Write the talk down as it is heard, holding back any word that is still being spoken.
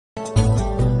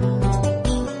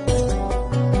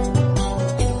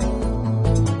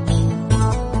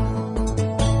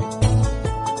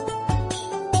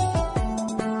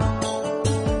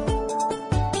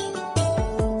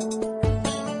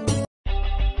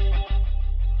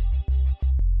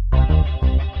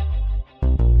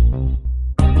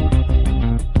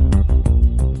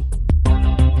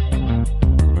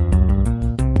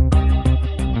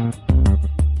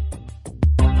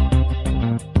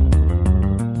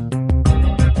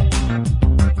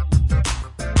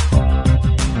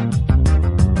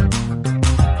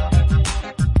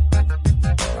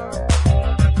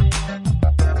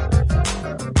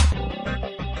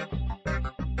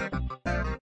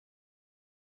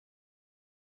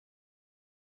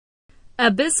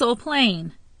Abyssal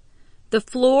Plain. The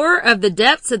floor of the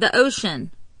depths of the ocean.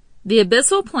 The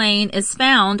abyssal plain is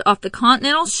found off the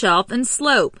continental shelf and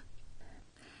slope.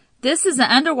 This is an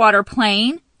underwater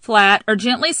plain, flat, or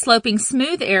gently sloping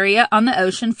smooth area on the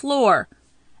ocean floor.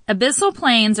 Abyssal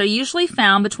plains are usually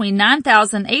found between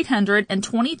 9,800 and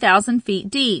 20,000 feet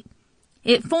deep.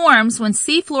 It forms when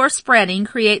seafloor spreading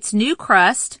creates new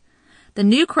crust. The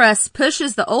new crust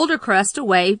pushes the older crust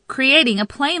away, creating a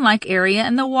plain-like area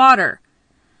in the water.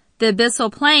 The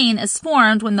abyssal plain is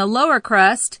formed when the lower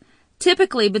crust,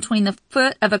 typically between the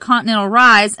foot of a continental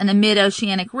rise and a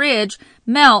mid-oceanic ridge,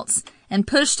 melts and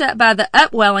pushed up by the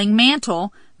upwelling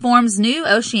mantle forms new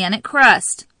oceanic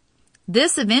crust.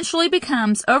 This eventually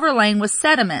becomes overlain with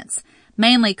sediments,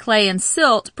 mainly clay and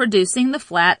silt, producing the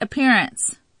flat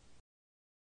appearance.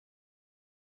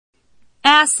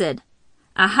 Acid,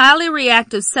 a highly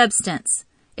reactive substance.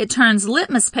 It turns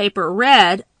litmus paper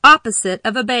red, opposite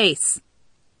of a base.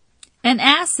 An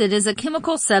acid is a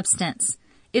chemical substance.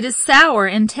 It is sour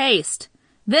in taste.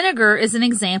 Vinegar is an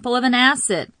example of an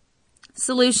acid.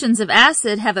 Solutions of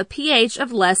acid have a pH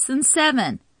of less than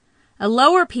 7. A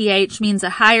lower pH means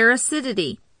a higher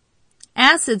acidity.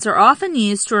 Acids are often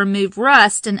used to remove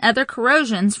rust and other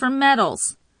corrosions from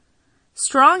metals.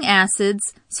 Strong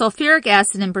acids, sulfuric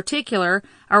acid in particular,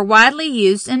 are widely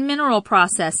used in mineral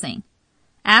processing.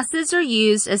 Acids are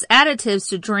used as additives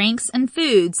to drinks and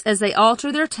foods as they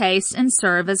alter their taste and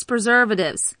serve as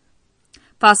preservatives.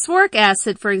 Phosphoric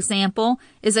acid, for example,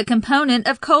 is a component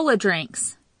of cola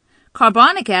drinks.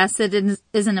 Carbonic acid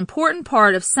is an important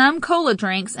part of some cola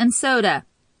drinks and soda.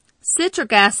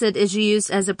 Citric acid is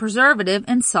used as a preservative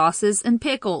in sauces and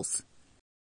pickles.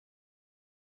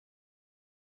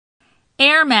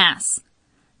 Air mass.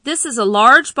 This is a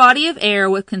large body of air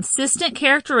with consistent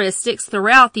characteristics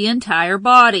throughout the entire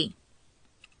body.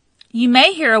 You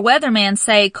may hear a weatherman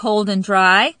say cold and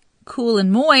dry, cool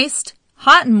and moist,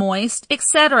 hot and moist,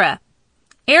 etc.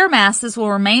 Air masses will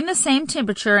remain the same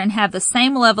temperature and have the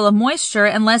same level of moisture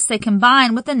unless they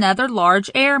combine with another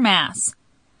large air mass.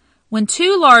 When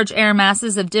two large air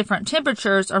masses of different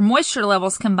temperatures or moisture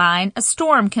levels combine, a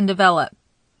storm can develop.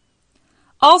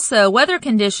 Also, weather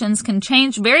conditions can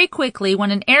change very quickly when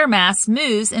an air mass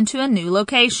moves into a new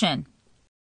location.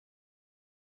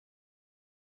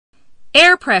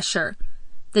 Air pressure,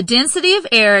 the density of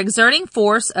air exerting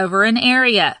force over an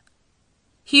area.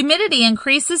 Humidity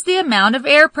increases the amount of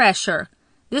air pressure.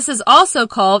 This is also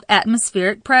called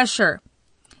atmospheric pressure.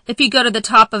 If you go to the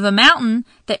top of a mountain,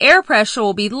 the air pressure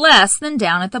will be less than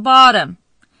down at the bottom.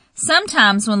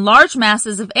 Sometimes when large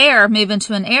masses of air move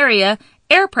into an area,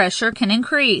 air pressure can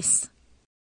increase.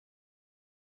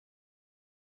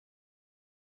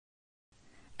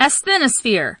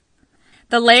 Asthenosphere.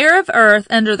 The layer of earth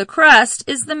under the crust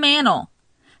is the mantle.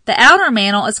 The outer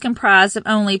mantle is comprised of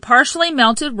only partially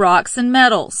melted rocks and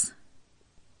metals.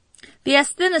 The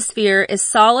asthenosphere is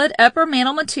solid upper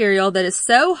mantle material that is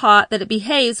so hot that it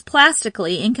behaves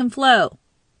plastically and can flow.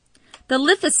 The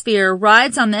lithosphere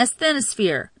rides on the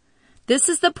asthenosphere. This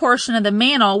is the portion of the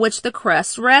mantle which the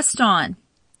crust rests on.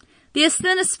 The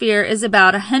asthenosphere is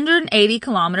about 180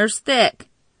 kilometers thick.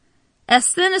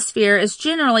 Asthenosphere is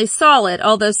generally solid,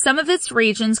 although some of its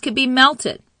regions could be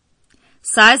melted.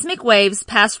 Seismic waves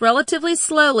pass relatively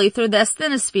slowly through the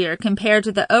asthenosphere compared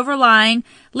to the overlying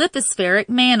lithospheric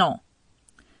mantle.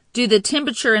 Due to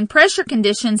temperature and pressure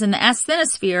conditions in the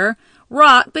asthenosphere,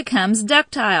 rock becomes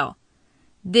ductile.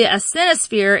 The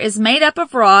asthenosphere is made up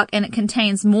of rock and it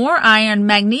contains more iron and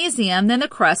magnesium than the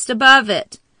crust above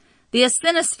it. The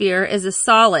asthenosphere is a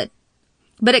solid,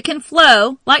 but it can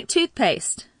flow like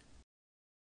toothpaste.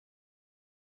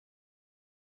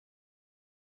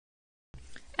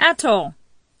 Atoll,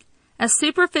 a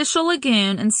superficial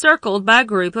lagoon encircled by a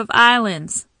group of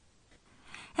islands.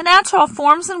 An atoll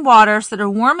forms in waters that are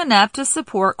warm enough to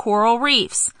support coral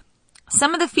reefs.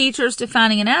 Some of the features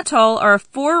defining an atoll are a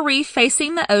forereef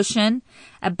facing the ocean,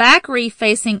 a back reef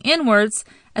facing inwards,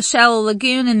 a shallow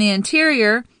lagoon in the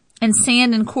interior, and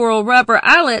sand and coral rubber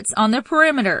islets on the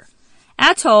perimeter.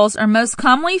 Atolls are most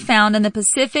commonly found in the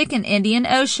Pacific and Indian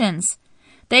Oceans.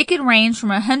 They can range from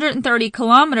 130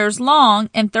 kilometers long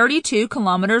and 32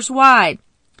 kilometers wide.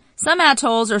 Some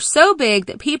atolls are so big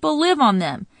that people live on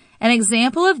them. An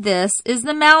example of this is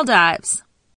the Maldives.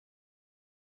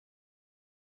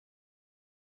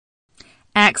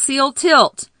 Axial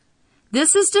tilt.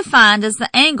 This is defined as the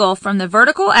angle from the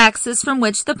vertical axis from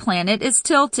which the planet is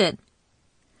tilted.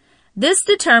 This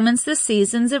determines the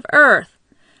seasons of Earth.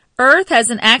 Earth has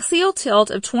an axial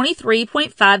tilt of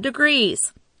 23.5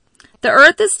 degrees. The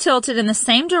Earth is tilted in the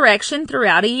same direction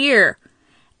throughout a year.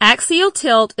 Axial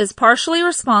tilt is partially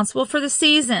responsible for the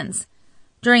seasons.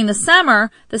 During the summer,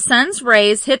 the sun's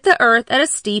rays hit the earth at a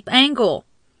steep angle.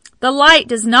 The light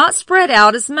does not spread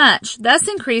out as much, thus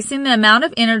increasing the amount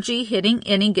of energy hitting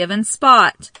any given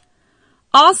spot.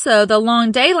 Also, the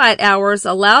long daylight hours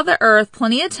allow the earth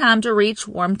plenty of time to reach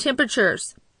warm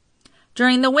temperatures.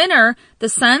 During the winter, the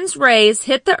sun's rays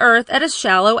hit the earth at a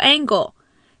shallow angle.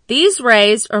 These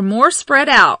rays are more spread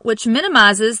out, which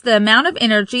minimizes the amount of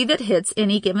energy that hits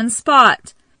any given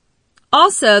spot.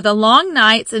 Also, the long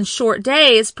nights and short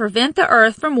days prevent the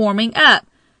earth from warming up.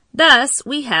 Thus,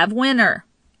 we have winter.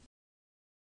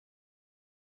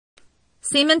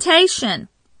 Cementation,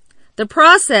 the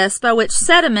process by which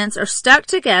sediments are stuck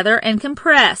together and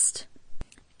compressed.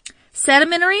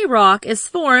 Sedimentary rock is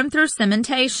formed through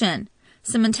cementation.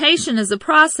 Cementation is a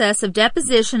process of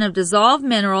deposition of dissolved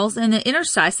minerals in the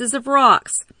interstices of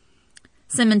rocks.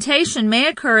 Cementation may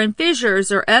occur in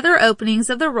fissures or other openings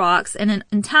of the rocks, and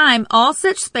in time all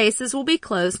such spaces will be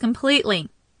closed completely.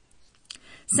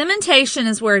 Cementation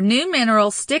is where new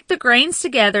minerals stick the grains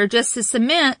together just as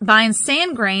cement binds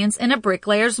sand grains in a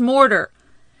bricklayer's mortar.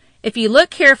 If you look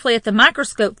carefully at the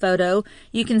microscope photo,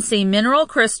 you can see mineral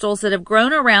crystals that have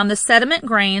grown around the sediment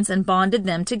grains and bonded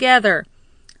them together.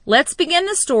 Let's begin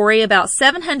the story about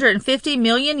 750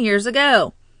 million years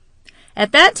ago.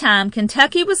 At that time,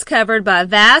 Kentucky was covered by a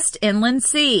vast inland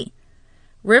sea.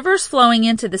 Rivers flowing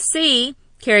into the sea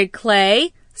carried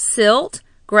clay, silt,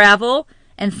 gravel,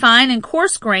 and fine and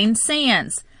coarse-grained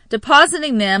sands,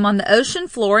 depositing them on the ocean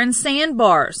floor in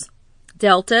sandbars,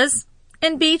 deltas,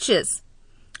 and beaches.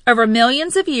 Over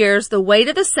millions of years, the weight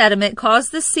of the sediment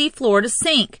caused the sea floor to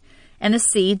sink, and the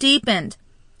sea deepened.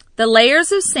 The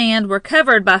layers of sand were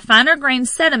covered by finer-grained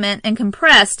sediment and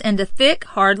compressed into thick,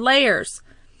 hard layers.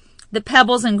 The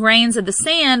pebbles and grains of the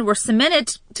sand were cemented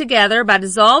together by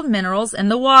dissolved minerals in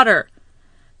the water.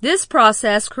 This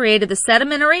process created the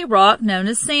sedimentary rock known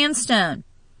as sandstone.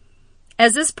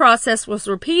 As this process was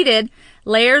repeated,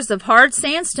 layers of hard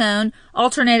sandstone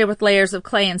alternated with layers of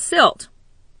clay and silt.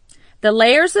 The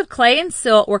layers of clay and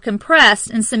silt were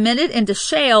compressed and cemented into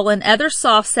shale and other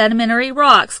soft sedimentary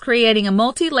rocks, creating a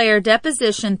multi-layer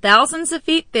deposition thousands of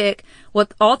feet thick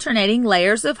with alternating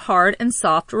layers of hard and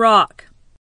soft rock.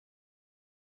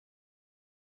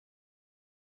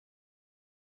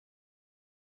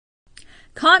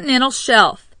 Continental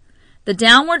Shelf, the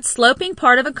downward sloping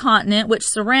part of a continent which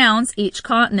surrounds each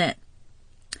continent.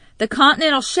 The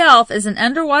continental shelf is an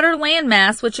underwater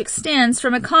landmass which extends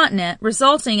from a continent,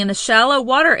 resulting in a shallow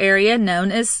water area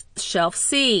known as Shelf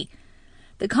C.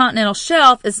 The continental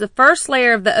shelf is the first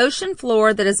layer of the ocean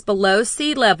floor that is below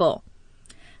sea level.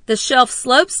 The shelf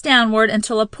slopes downward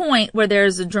until a point where there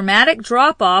is a dramatic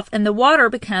drop-off and the water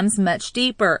becomes much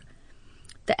deeper.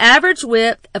 The average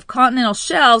width of continental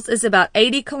shelves is about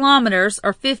 80 kilometers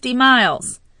or 50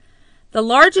 miles. The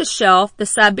largest shelf, the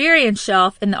Siberian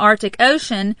Shelf in the Arctic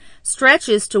Ocean,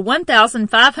 stretches to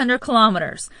 1,500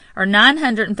 kilometers or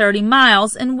 930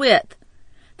 miles in width.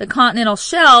 The continental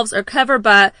shelves are covered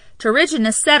by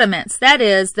terrigenous sediments, that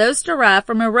is, those derived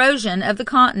from erosion of the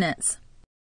continents.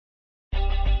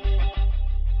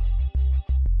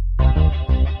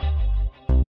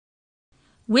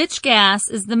 Which gas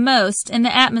is the most in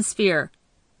the atmosphere?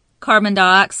 Carbon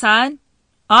dioxide,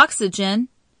 oxygen,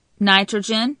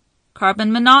 nitrogen,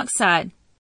 carbon monoxide.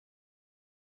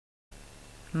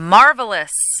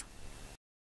 Marvelous!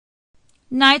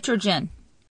 Nitrogen.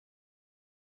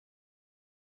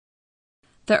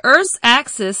 The Earth's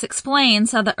axis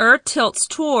explains how the Earth tilts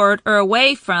toward or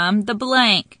away from the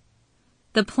blank.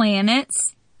 The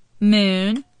planets,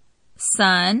 moon,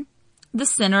 sun, the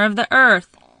center of the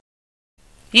Earth.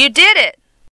 You did it!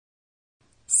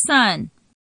 Sun.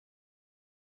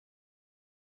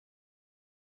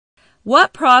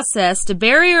 What process do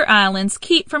barrier islands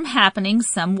keep from happening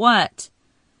somewhat?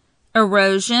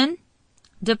 Erosion,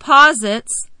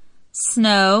 deposits,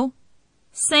 snow,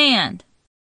 sand.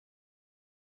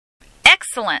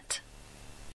 Excellent!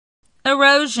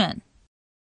 Erosion.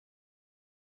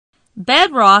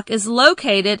 Bedrock is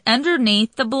located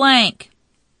underneath the blank.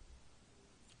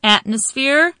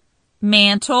 Atmosphere,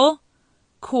 mantle,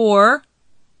 core,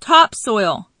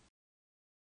 topsoil.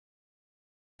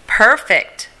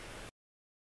 Perfect!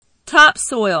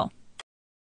 Topsoil.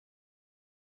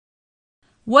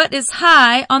 What is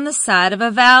high on the side of a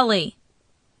valley?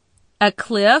 A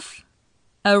cliff,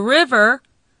 a river,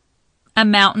 a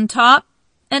mountaintop,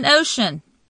 an ocean.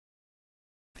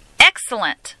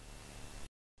 Excellent!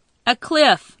 A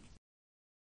cliff.